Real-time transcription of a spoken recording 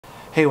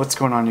Hey, what's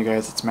going on, you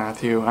guys? It's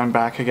Matthew. I'm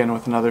back again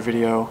with another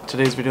video.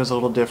 Today's video is a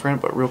little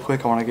different, but real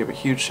quick I want to give a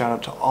huge shout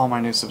out to all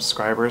my new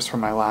subscribers from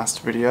my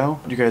last video.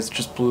 You guys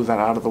just blew that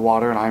out of the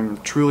water and I'm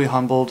truly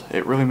humbled.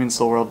 It really means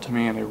the world to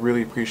me and I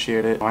really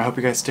appreciate it. I hope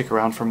you guys stick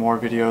around for more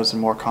videos and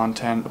more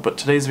content, but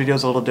today's video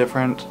is a little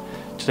different.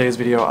 Today's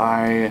video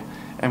I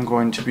am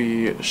going to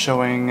be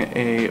showing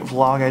a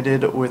vlog I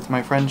did with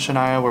my friend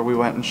Shania where we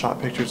went and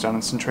shot pictures down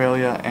in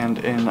Centralia and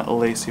in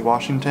Lacey,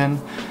 Washington.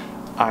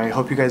 I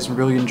hope you guys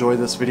really enjoy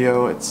this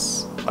video.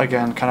 It's,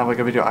 again, kind of like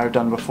a video I've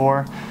done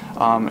before.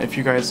 If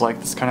you guys like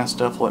this kind of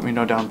stuff, let me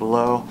know down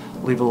below.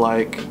 Leave a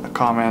like, a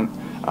comment.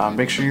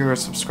 Make sure you're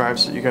subscribed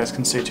so that you guys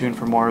can stay tuned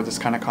for more of this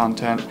kind of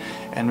content.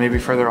 And maybe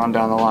further on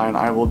down the line,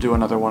 I will do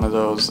another one of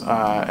those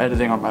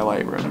editing on my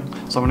Lightroom.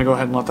 So I'm going to go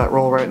ahead and let that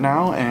roll right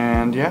now,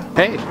 and yeah.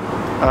 Hey!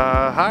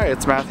 Hi,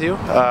 it's Matthew.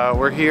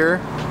 We're here.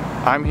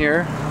 I'm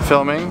here,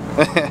 filming.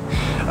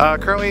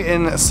 Currently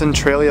in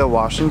Centralia,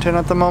 Washington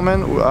at the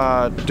moment,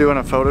 doing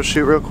a photo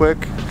shoot real quick.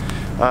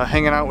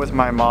 Hanging out with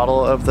my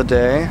model of the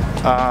day.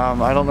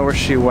 I don't know where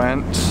she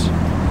went.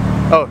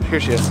 Oh, here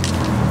she is.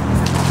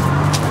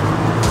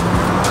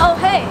 Oh,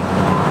 hey.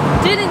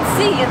 Didn't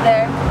see you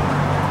there.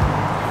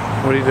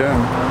 What are you doing?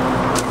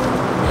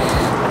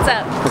 What's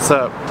up? What's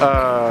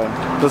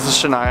up? This is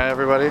Shania,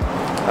 everybody.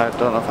 I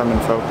don't know if I'm in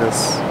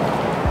focus.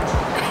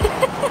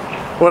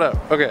 What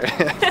up? Okay.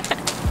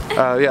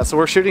 Yeah, so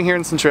we're shooting here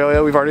in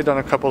Centralia. We've already done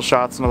a couple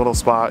shots in a little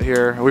spot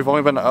here. We've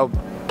only been a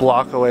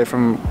block away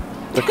from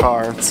the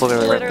car. It's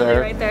literally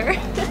right there.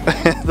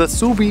 The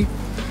Subi.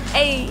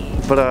 Hey.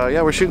 But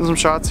yeah, we're shooting some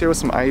shots here with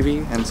some ivy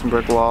and some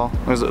brick wall.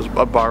 There's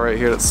a bar right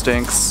here that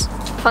stinks.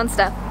 Fun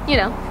stuff. You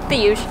know, the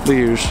usual. The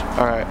usual.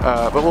 All right,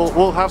 but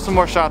we'll have some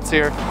more shots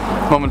here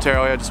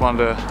momentarily. I just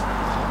wanted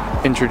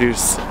to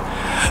introduce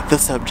the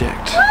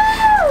subject.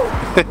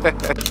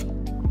 Woo!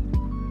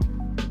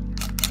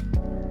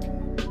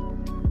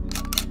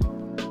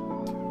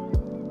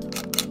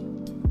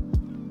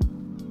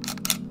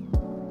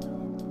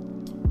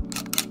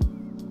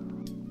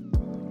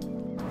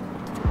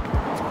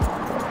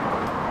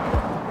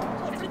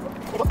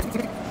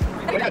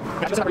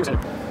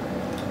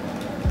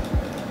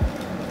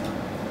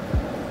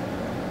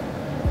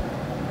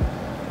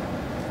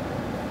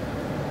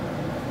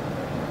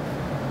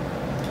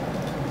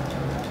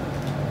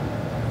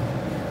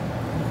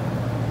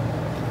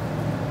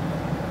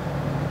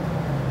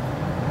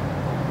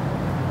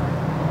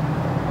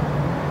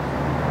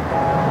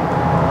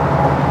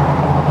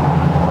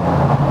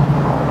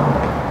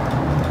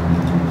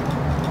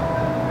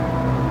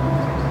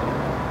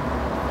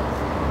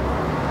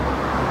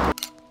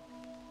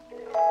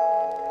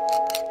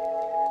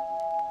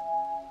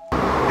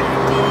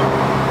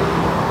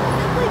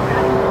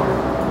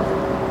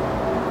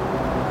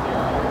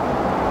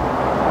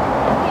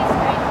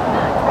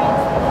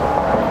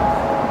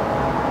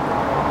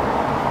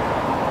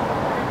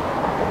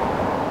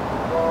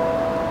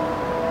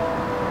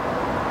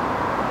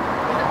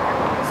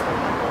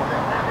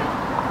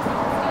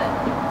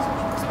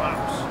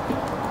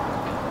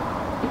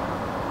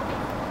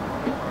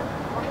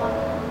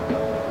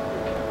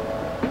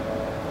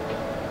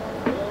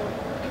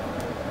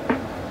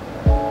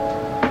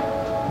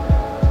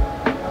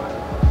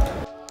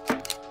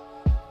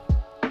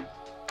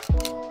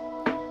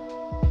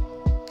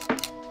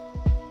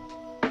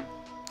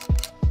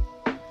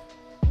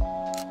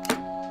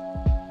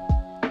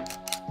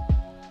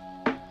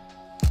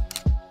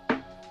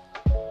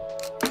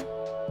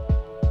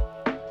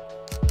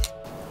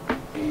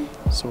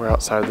 So we're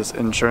outside this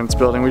insurance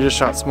building. We just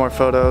shot some more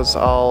photos.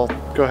 I'll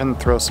go ahead and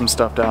throw some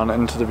stuff down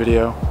into the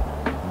video.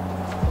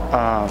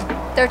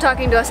 They're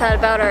talking to us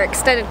about our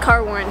extended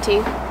car warranty.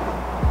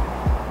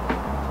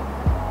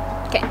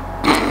 Okay.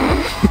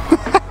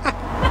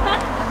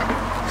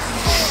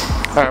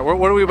 Alright,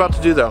 what are we about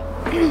to do though?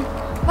 We're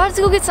about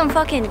to go get some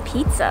fucking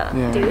pizza,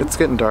 yeah, dude. It's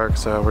getting dark,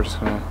 so we're just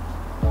gonna...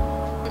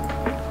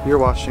 You're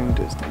watching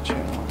Disney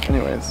Channel.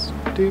 Anyways.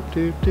 Doop,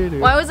 doop, doop, doop.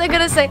 Why was I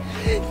gonna say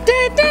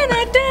da, da,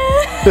 da, da.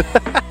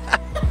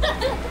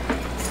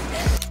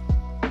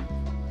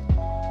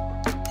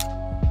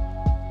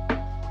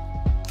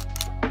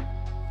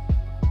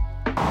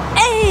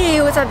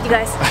 Hey, what's up, you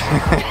guys?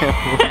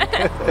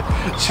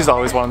 She's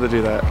always wanted to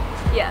do that.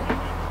 Yeah.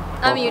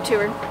 I'm a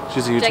YouTuber.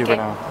 She's a YouTuber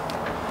now.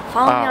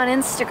 Follow me on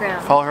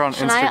Instagram. Follow her on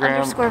Shania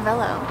Instagram.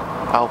 _Velo.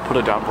 I'll put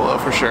it down below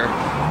for sure.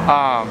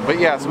 But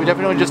yeah, so we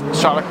definitely just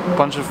shot a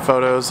bunch of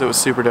photos. It was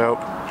super dope.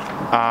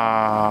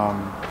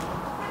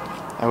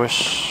 I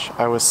wish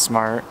I was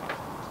smart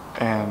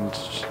and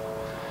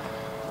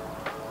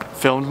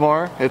filmed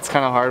more. It's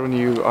kind of hard when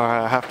you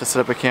have to set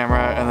up a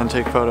camera and then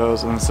take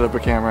photos and then set up a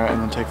camera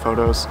and then take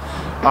photos.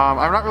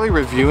 I'm not really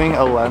reviewing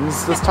a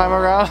lens this time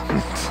around.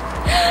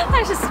 I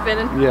was just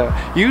spinning.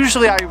 Yeah.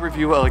 Usually I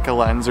review like a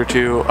lens or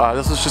two.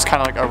 This was just kind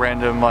of like a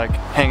random like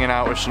hanging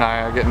out with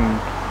Shania, getting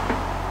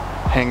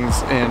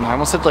hangs in. I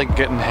almost said like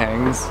getting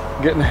hangs.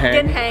 Getting hang.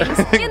 Getting hangs.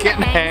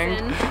 Getting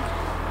hanged.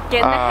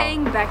 Getting the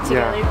hang back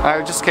together. Yeah.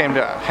 I just came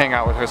to hang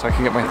out with her so I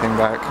can get my thing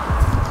back.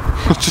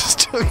 Just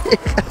joking.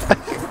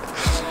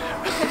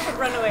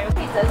 run away with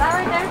pizza. Is that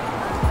right there?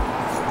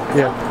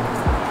 Yeah.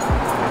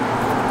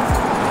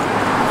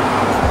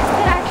 Is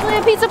it actually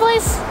a pizza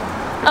place?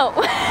 Oh.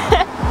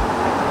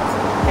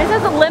 It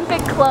says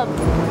Olympic Club.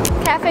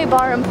 Cafe,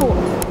 bar, and pool.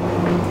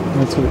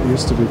 That's what it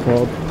used to be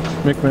called.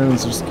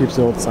 McMillan's just keeps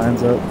the old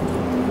signs up.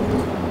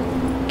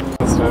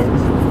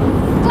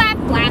 Black,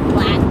 black,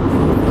 black.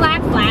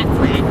 Black, black,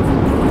 black.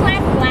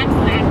 Black, black,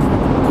 black.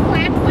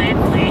 Black, black,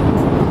 black.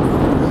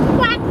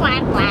 Black,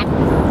 black, black.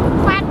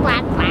 Black,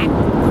 black, black.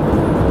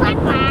 Black,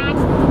 black.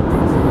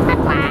 Black,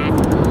 black.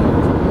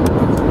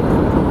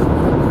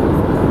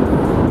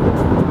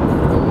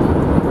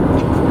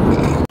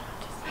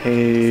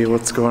 Hey,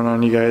 what's going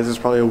on, you guys? There's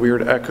probably a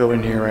weird echo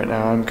in here right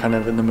now. I'm kind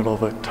of in the middle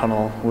of a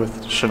tunnel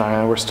with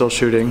Shania. We're still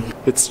shooting.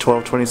 It's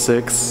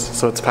 12:26,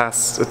 so it's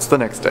the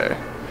next day.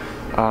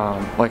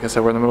 Like I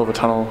said, we're in the middle of a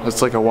tunnel.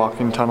 It's like a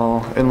walking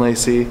tunnel in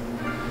Lacey.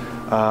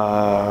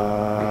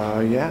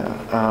 Yeah,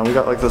 we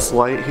got like this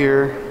light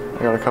here.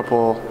 I got a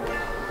couple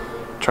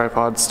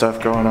tripod stuff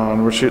going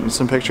on. We're shooting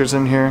some pictures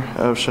in here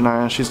of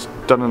Shania. She's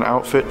done an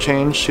outfit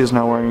change. She's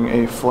now wearing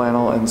a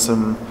flannel and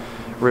some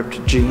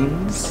ripped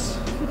jeans.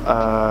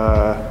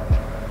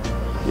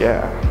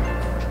 Yeah.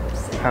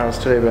 How's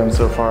today been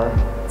so far?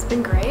 It's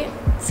been great.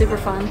 Super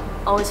fun.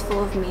 Always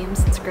full of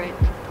memes. It's great.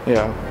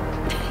 Yeah.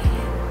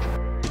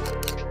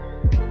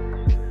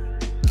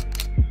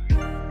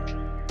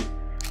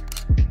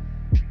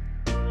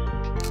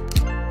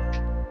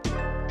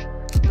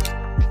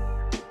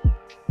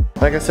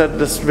 Like I said,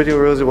 this video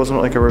really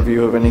wasn't like a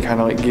review of any kind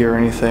of like gear or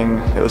anything.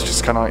 It was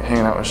just kind of like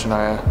hanging out with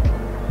Shania.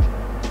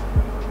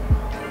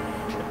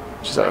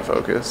 She's out of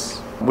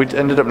focus. We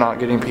ended up not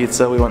getting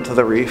pizza. We went to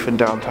the Reef in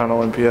downtown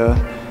Olympia.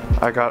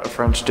 I got a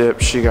French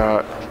dip. She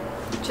got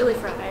chili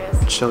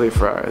fries. Chili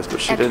fries, but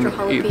she didn't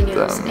eat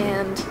them.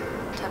 And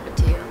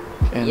tapatio.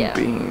 And yeah,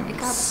 beans. It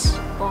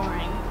got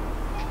boring.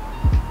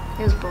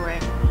 It was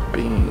boring.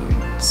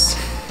 Beans.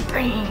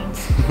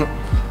 Brains.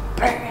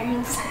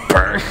 Burns.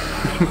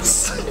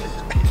 Burns.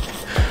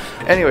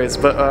 Anyways,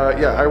 but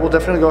yeah, I will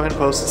definitely go ahead and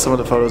post some of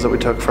the photos that we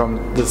took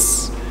from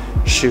this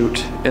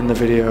shoot in the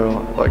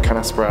video, like kind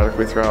of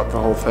sporadically throughout the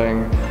whole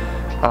thing.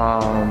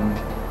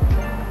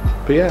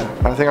 But yeah,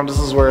 I think this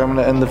is where I'm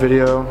going to end the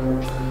video.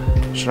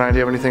 Shania, do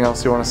you have anything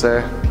else you want to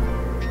say?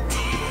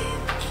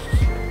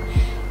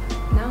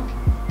 No.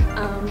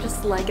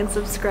 Just like and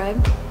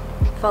subscribe.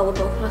 Follow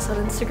both of us on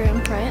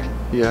Instagram, right?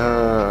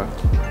 Yeah.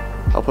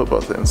 I'll put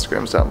both the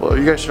Instagrams down below.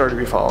 You guys should already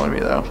be following me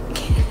though.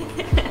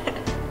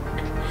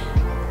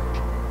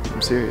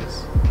 I'm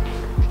serious.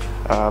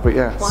 But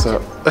yeah,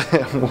 so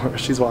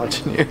she's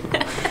watching you.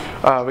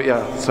 But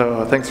yeah,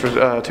 so thanks for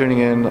tuning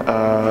in.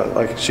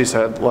 Like she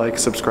said, like,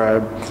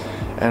 subscribe,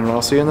 and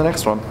I'll see you in the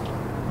next one.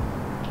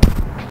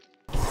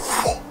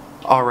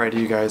 Alrighty,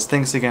 you guys,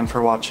 thanks again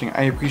for watching.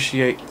 I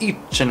appreciate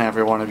each and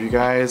every one of you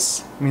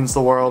guys. It means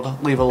the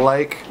world. Leave a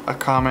like, a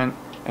comment,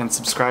 and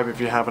subscribe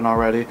if you haven't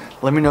already.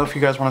 Let me know if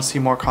you guys want to see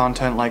more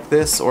content like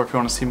this, or if you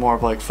want to see more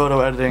of like photo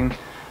editing,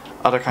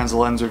 other kinds of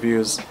lens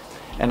reviews,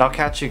 and I'll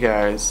catch you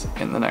guys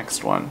in the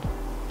next one.